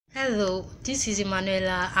Hello, this is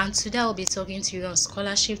Emmanuella, and today I'll be talking to you on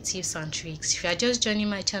scholarship tips and tricks. If you are just joining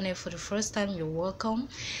my channel for the first time, you're welcome.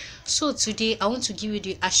 So today I want to give you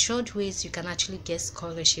the assured ways you can actually get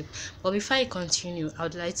scholarship. But before I continue, I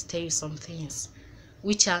would like to tell you some things,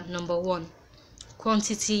 which are: number one,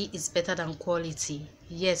 quantity is better than quality.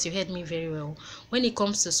 Yes, you heard me very well. When it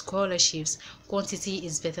comes to scholarships, quantity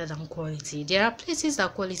is better than quality. There are places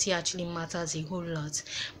that quality actually matters a whole lot,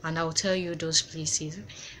 and I'll tell you those places.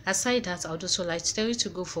 Aside that, I would also like to tell you to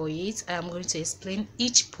go for it. I am going to explain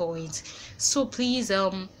each point, so please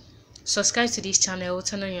subscribe to this channel,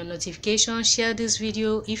 turn on your notifications, share this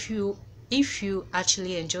video if you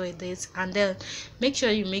actually enjoyed this, and then make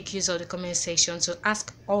sure you make use of the comment section to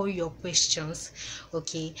ask all your questions.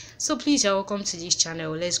 Okay, so please, you're welcome to this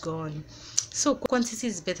channel. Let's go on. So quantity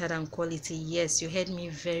is better than quality. Yes, you heard me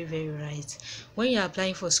very right. When you're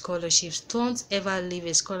applying for scholarships, don't ever leave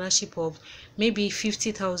a scholarship of maybe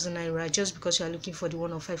 50,000 naira just because you are looking for the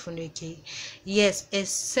one of 500k. Yes,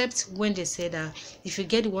 except when they say that if you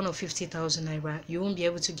get the one of 50,000 naira, you won't be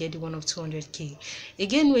able to get the one of 200k.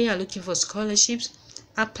 Again, when you are looking for scholarships,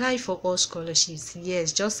 apply for all scholarships.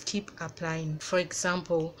 Yes, just keep applying. For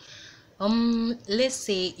example, let's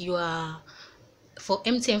say you are for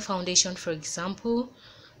MTN Foundation, for example.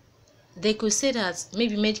 They could say that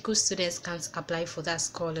maybe medical students can't apply for that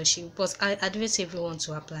scholarship, but I advise everyone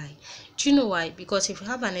to apply. Do you know why? Because if you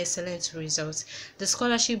have an excellent result, the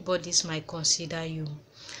scholarship bodies might consider you.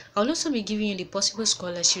 I'll also be giving you the possible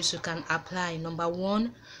scholarships you can apply. Number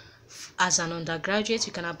one, as an undergraduate,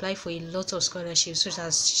 you can apply for a lot of scholarships such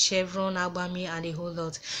as Chevron, Albany, and a whole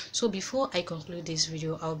lot. So before I conclude this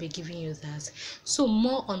video, I'll be giving you that. So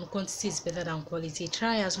more on quantity is better than quality.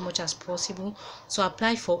 Try as much as possible to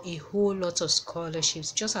apply for a whole lot of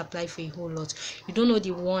scholarships. Just apply for a whole lot. You don't know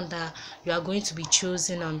the one that you are going to be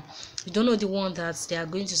chosen on. You don't know the one that they are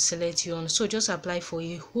going to select you on. So just apply for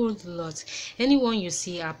a whole lot. Anyone you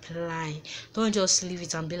see, apply. Don't just leave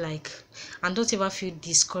it and be like, and don't ever feel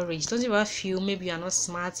discouraged. Don't ever feel maybe you are not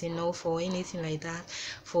smart enough or anything like that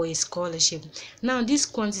for a scholarship. Now, this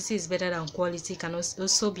quantity is better than quality can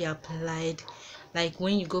also be applied like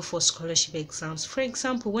when you go for scholarship exams. For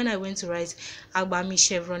example, when I went to write Albany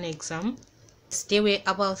Chevron exam, there were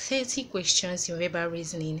about 30 questions in verbal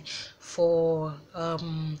reasoning for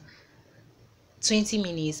 20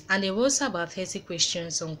 minutes, and there was about 30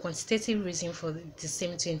 questions on quantitative reasoning for the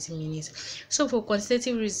same 20 minutes. So for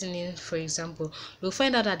quantitative reasoning, for example, you'll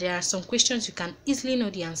find out that there are some questions you can easily know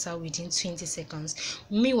the answer within 20 seconds.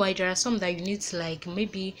 Meanwhile, there are some that you need like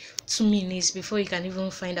maybe 2 minutes before you can even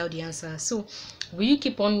find out the answer. So will you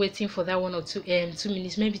keep on waiting for that 1 or 2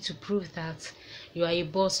 minutes maybe to prove that you are a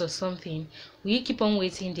boss or something? Will you keep on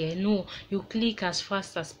waiting there? No, you click as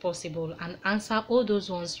fast as possible and answer all those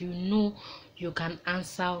ones you know you can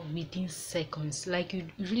answer within seconds. Like, you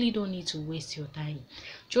really don't need to waste your time.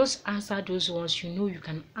 Just answer those ones you know you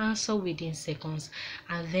can answer within seconds,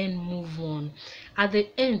 and then move on. At the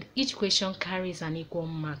end, each question carries an equal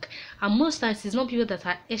mark, and most times it's not people that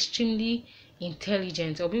are extremely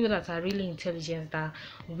intelligent or people that are really intelligent that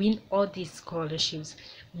win all these scholarships.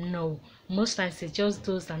 No, most times it's just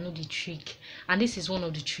those that know the trick, and this is one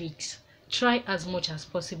of the tricks. Try as much as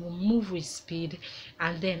possible, move with speed,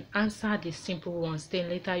 and then answer the simple ones. Then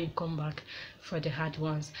later you come back for the hard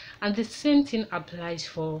ones. And the same thing applies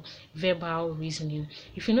for verbal reasoning.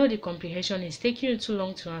 If you know the comprehension is taking you too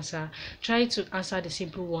long to answer, try to answer the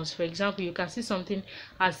simple ones. For example, you can see something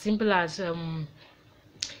as simple as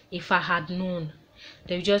if I had known.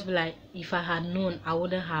 They will just be like, if I had known, I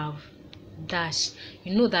wouldn't have dash.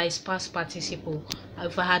 You know that is past participle.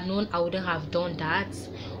 If I had known, I wouldn't have done that,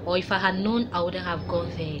 or if I had known, I wouldn't have gone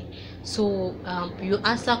there. So you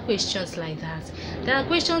answer questions like that. There are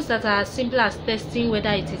questions that are as simple as testing whether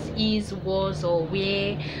it is, was, or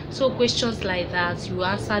where. So questions like that, you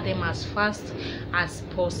answer them as fast as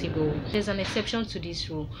possible. There's an exception to this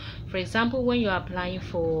rule. For example, when you're applying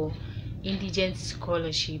for indigent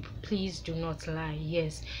scholarship, please do not lie.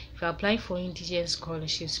 Yes, if you're applying for indigent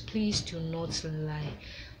scholarships, please do not lie.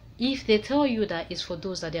 If they tell you that it's for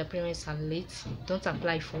those that their parents are late, don't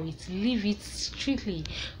apply for it. Leave it strictly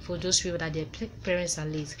for those people that their parents are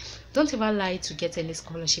late. Don't ever lie to get any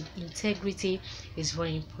scholarship. Integrity is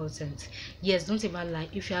very important. Yes, don't ever lie.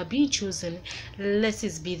 If you are being chosen, let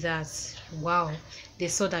it be that, wow, they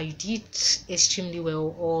saw that you did extremely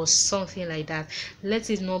well or something like that. Let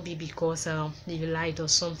it not be because you lied or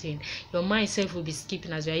something. Your mind self will be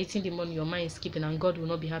skipping as you are eating the money. Your mind is skipping, and God will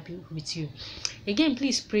not be happy with you. Again,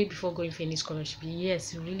 please pray before going for any scholarship.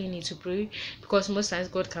 Yes, you really need to pray, because most times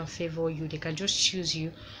God can favor you. They can just choose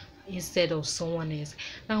you instead of someone else.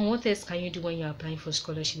 Now, what else can you do when you're applying for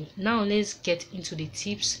scholarship? Now let's get into the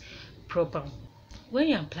tips proper. When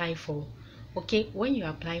you're applying for when you're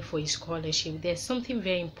applying for a scholarship, there's something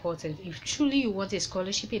very important. If truly you want a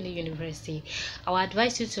scholarship in the university, I would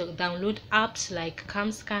advise you to download apps like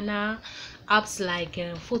cam scanner, apps like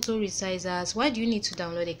photo resizers. Why do you need to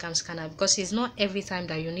download a cam scanner? Because it's not every time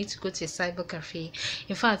that you need to go to a cyber cafe.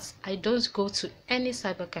 In fact, I don't go to any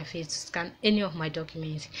cyber cafe to scan any of my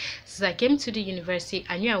documents. Since I came to the university,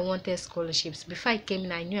 I knew I wanted scholarships. Before I came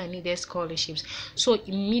in, I knew I needed scholarships, so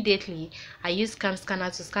immediately I used cam scanner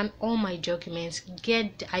to scan all my documents.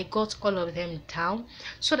 I got all of them down,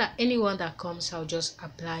 so that anyone that comes, I'll just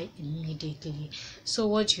apply immediately. So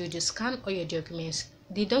what do you do? Scan all your documents.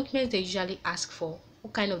 The documents they usually ask for,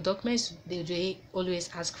 what kind of documents do they always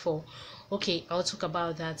ask for? Okay, I'll talk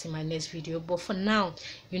about that in my next video, but for now,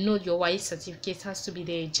 you know, your YE certificate has to be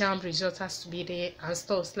there, JAMB result has to be there, and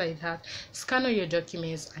stuff like that. Scan all your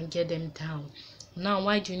documents and get them down. Now,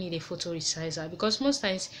 why do you need a photo resizer? Because most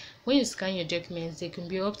times when you scan your documents, they can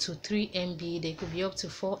be up to 3 MB, they could be up to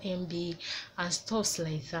 4 MB and stuff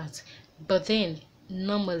like that. But then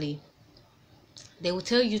normally they will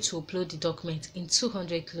tell you to upload the document in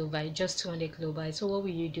 200 kilobytes, just 200 kilobytes. So what will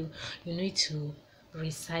you do? You need to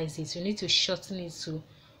resize it, you need to shorten it to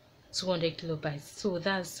 200 kilobytes. So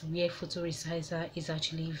that's where photo resizer is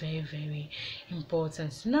actually very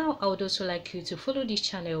important. Now I would also like you to follow this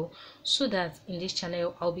channel, so that in this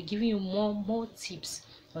channel I'll be giving you more tips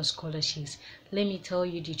on scholarships. Let me tell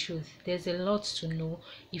you the truth, there's a lot to know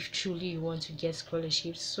if truly you want to get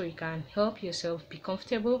scholarships, so you can help yourself be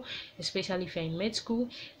comfortable, especially if you're in med school.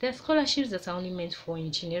 There are scholarships that are only meant for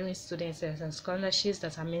engineering students, and scholarships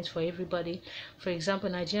that are meant for everybody. For example,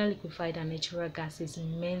 Nigerian liquefied and natural gas is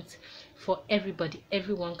meant for everybody,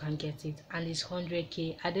 everyone can get it, and it's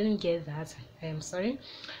 100k. I didn't get that, I am sorry,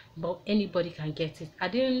 but anybody can get it. I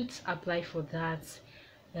didn't apply for that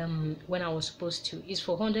when I was supposed to. It's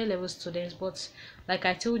for 100 level students, but like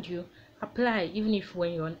I told you, apply even if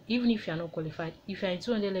you're not qualified. If you're in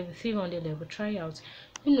 200 level, 300 level, try out.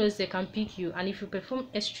 Who knows, they can pick you, and if you perform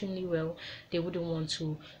extremely well, they wouldn't want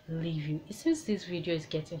to leave you. Since this video is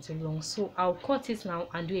getting too long, so I'll cut it now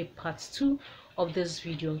and do a part 2 of this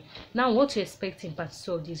video. Now, what to expect in part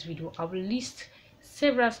 2 of this video, I will list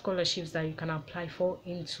several scholarships that you can apply for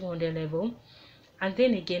in 200 level. And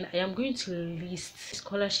then again, I am going to list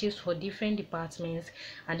scholarships for different departments,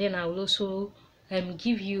 and then I will also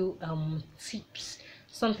give you tips,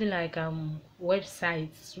 something like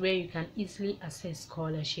websites where you can easily access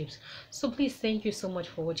scholarships. So please, thank you so much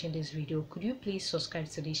for watching this video. Could you please subscribe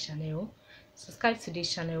to this channel?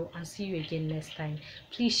 And see you again next time.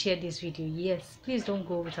 Please share this video. Yes, please don't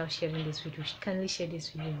go without sharing this video. Kindly share this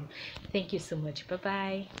video. Thank you so much. Bye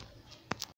bye.